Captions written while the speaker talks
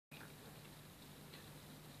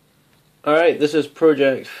Alright, this is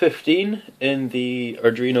project 15 in the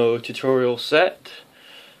Arduino tutorial set.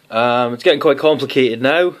 It's getting quite complicated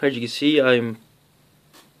now. As you can see, I've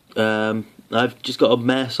just got a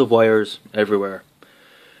mess of wires everywhere.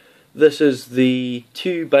 This is the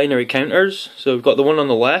two binary counters. So we've got the one on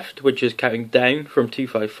the left, which is counting down from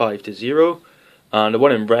 255 to 0, and the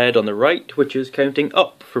one in red on the right, which is counting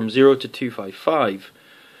up from 0 to 255.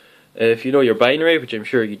 If you know your binary, which I'm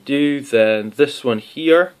sure you do, then this one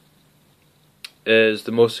here is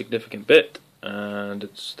the most significant bit, and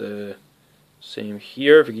it's the same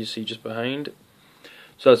here, if you can see just behind.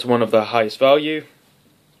 So that's one of the highest value.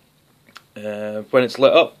 When it's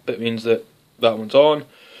lit up, it means that that one's on,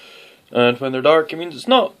 and when they're dark, it means it's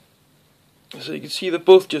not. So you can see they've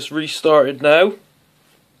both just restarted now.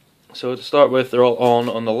 So to start with, they're all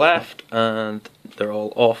on the left, and they're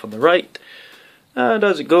all off on the right. And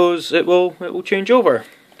as it goes, it will change over.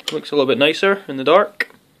 It looks a little bit nicer in the dark.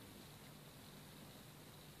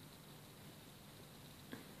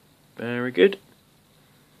 Very good.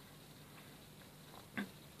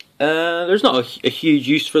 There's not a huge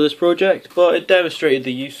use for this project, but it demonstrated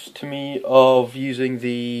the use to me of using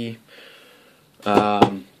the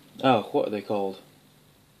what are they called?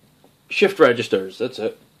 Shift registers, that's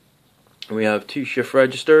it. And we have two shift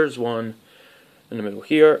registers, one in the middle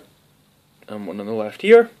here and one on the left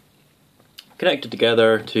here, connected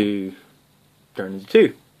together to turn into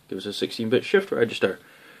two. Gives us a 16-bit shift register,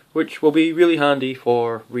 which will be really handy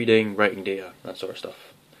for reading, writing data, that sort of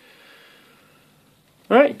stuff.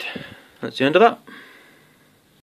 Alright, that's the end of that.